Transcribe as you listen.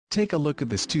Take a look at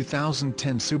this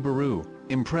 2010 Subaru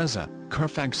Impreza.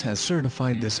 Carfax has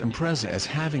certified this Impreza as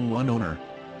having one owner.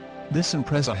 This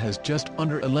Impreza has just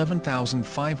under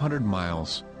 11,500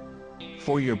 miles.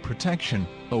 For your protection,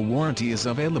 a warranty is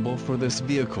available for this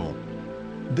vehicle.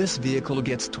 This vehicle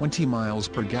gets 20 miles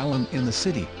per gallon in the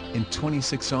city, and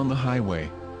 26 on the highway.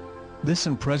 This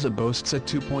Impreza boasts a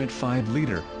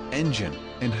 2.5-liter engine,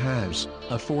 and has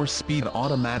a 4-speed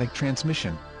automatic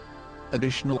transmission.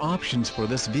 Additional options for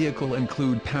this vehicle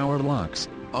include power locks,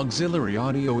 auxiliary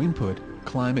audio input,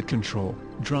 climate control,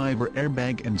 driver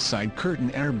airbag and side curtain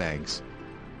airbags.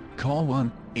 Call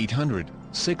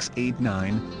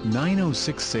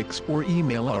 1-800-689-9066 or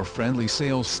email our friendly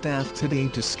sales staff today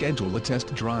to schedule a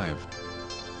test drive.